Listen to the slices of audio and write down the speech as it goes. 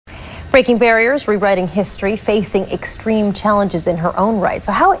Breaking barriers, rewriting history, facing extreme challenges in her own right.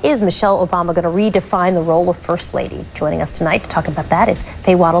 So how is Michelle Obama going to redefine the role of First Lady? Joining us tonight to talk about that is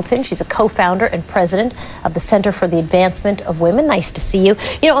Faye Wattleton. She's a co-founder and president of the Center for the Advancement of Women. Nice to see you.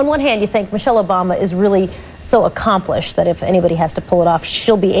 You know, on one hand, you think Michelle Obama is really so accomplished that if anybody has to pull it off,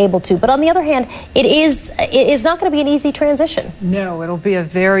 she'll be able to. But on the other hand, it is not going to be an easy transition. No, it'll be a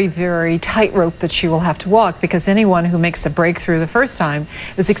very, very tightrope that she will have to walk, because anyone who makes a breakthrough the first time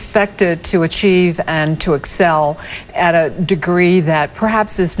is expected to achieve and to excel at a degree that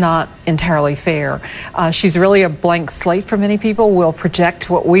perhaps is not entirely fair. She's really a blank slate for many people. We'll project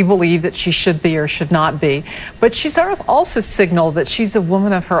what we believe that she should be or should not be. But she's also signaled that she's a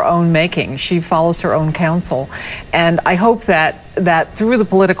woman of her own making. She follows her own counsel. And I hope that through the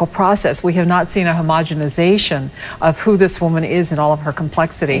political process, we have not seen a homogenization of who this woman is in all of her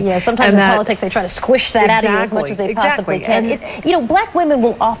complexity. Yeah, sometimes in politics they try to squish that out of you as much as they possibly can. You know, black women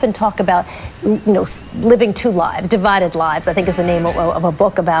will often talk about, you know, living two lives, divided lives, I think is the name of a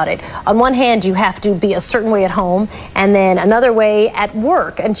book about it. On one hand, you have to be a certain way at home and then another way at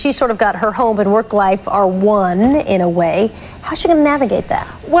work. And she sort of got her home and work life are one in a way. How's she going to navigate that?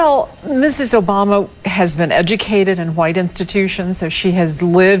 Well, Mrs. Obama has been educated in white institutions, so she has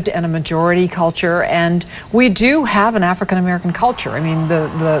lived in a majority culture, and we do have an African-American culture. I mean,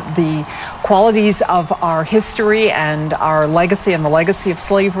 the qualities of our history and our legacy and the legacy of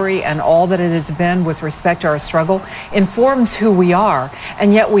slavery and all that it has been with respect to our struggle informs who we are,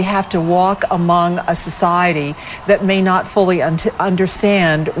 and yet we have to walk among a society that may not fully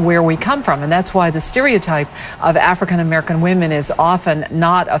understand where we come from, and that's why the stereotype of African-American women is often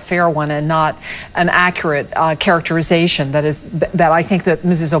not a fair one and not an accurate characterization. That I think that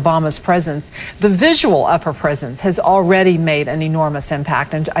Mrs. Obama's presence, the visual of her presence, has already made an enormous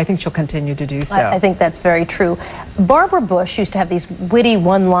impact, and I think she'll continue to do so. I think that's very true. Barbara Bush used to have these witty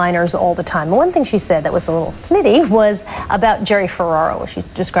one-liners all the time. The one thing she said that was a little snitty was about Jerry Ferraro. She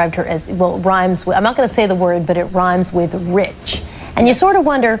described her as, well, it rhymes with, I'm not going to say the word, but it rhymes with rich. And you sort of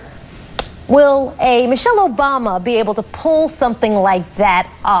wonder, will a Michelle Obama be able to pull something like that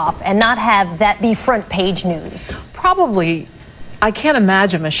off and not have that be front page news? Probably. I can't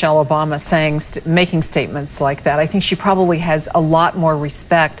imagine Michelle Obama making statements like that. I think she probably has a lot more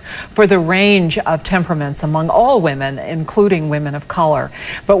respect for the range of temperaments among all women, including women of color.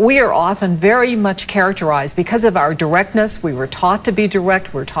 But we are often very much characterized because of our directness. We were taught to be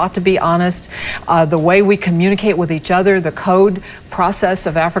direct, we're taught to be honest. The way we communicate with each other, the code process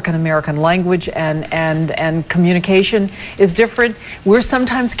of African-American language and communication is different. We're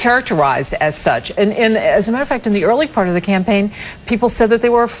sometimes characterized as such. And as a matter of fact, in the early part of the campaign, people said that they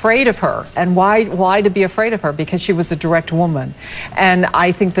were afraid of her. And why to be afraid of her? Because she was a direct woman. And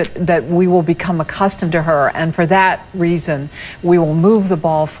I think that we will become accustomed to her. And for that reason, we will move the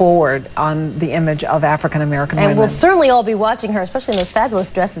ball forward on the image of African-American women. And we'll certainly all be watching her, especially in those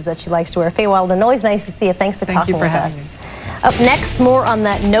fabulous dresses that she likes to wear. Faye Wattleton, always nice to see you. Thanks for talking with us. Thank you for having me. Up next, more on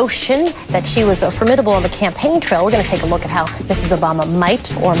that notion that she was formidable on the campaign trail. We're going to take a look at how Mrs. Obama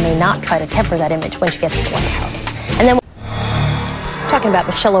might or may not try to temper that image when she gets to the White House. And then talking about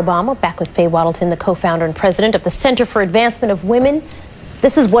Michelle Obama, back with Faye Wattleton, the co-founder and president of the Center for Advancement of Women.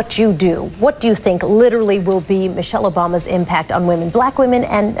 This is what you do. What do you think literally will be Michelle Obama's impact on women, black women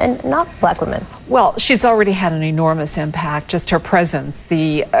and not black women? Well, she's already had an enormous impact, just her presence,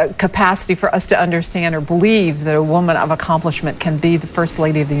 the capacity for us to understand or believe that a woman of accomplishment can be the First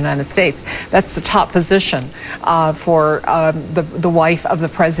Lady of the United States. That's the top position for the wife of the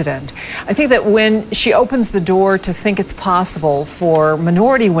president. I think that when she opens the door to think it's possible for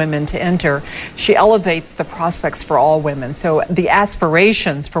minority women to enter, she elevates the prospects for all women. So the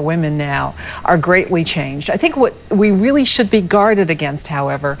aspirations for women now are greatly changed. I think what we really should be guarded against,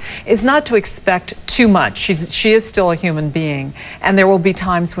 however, is not to expect too much. She is still a human being, and there will be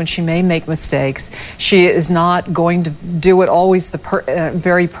times when she may make mistakes. She is not going to do it always the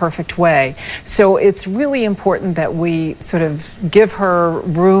very perfect way. So it's really important that we sort of give her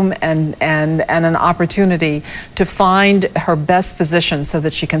room and an opportunity to find her best position so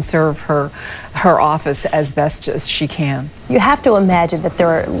that she can serve her office as best as she can. You have to imagine that there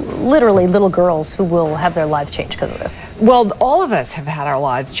are literally little girls who will have their lives changed because of this. Well, all of us have had our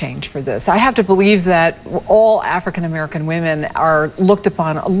lives changed for this. I have to believe that all African-American women are looked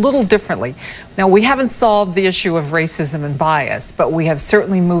upon a little differently. Now, we haven't solved the issue of racism and bias, but we have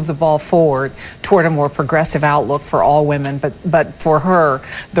certainly moved the ball forward toward a more progressive outlook for all women. But for her,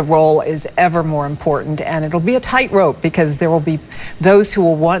 the role is ever more important, and it'll be a tightrope because there will be those who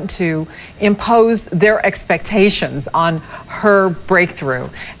will want to impose their expectations on her breakthrough.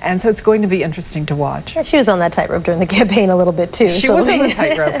 And so it's going to be interesting to watch. She was on that tightrope during the campaign a little bit too. She was on the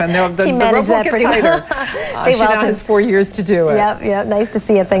tightrope, and the rope will get tighter. She now has 4 years to do it. Yep, nice to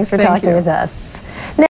see it. Thanks for talking with us.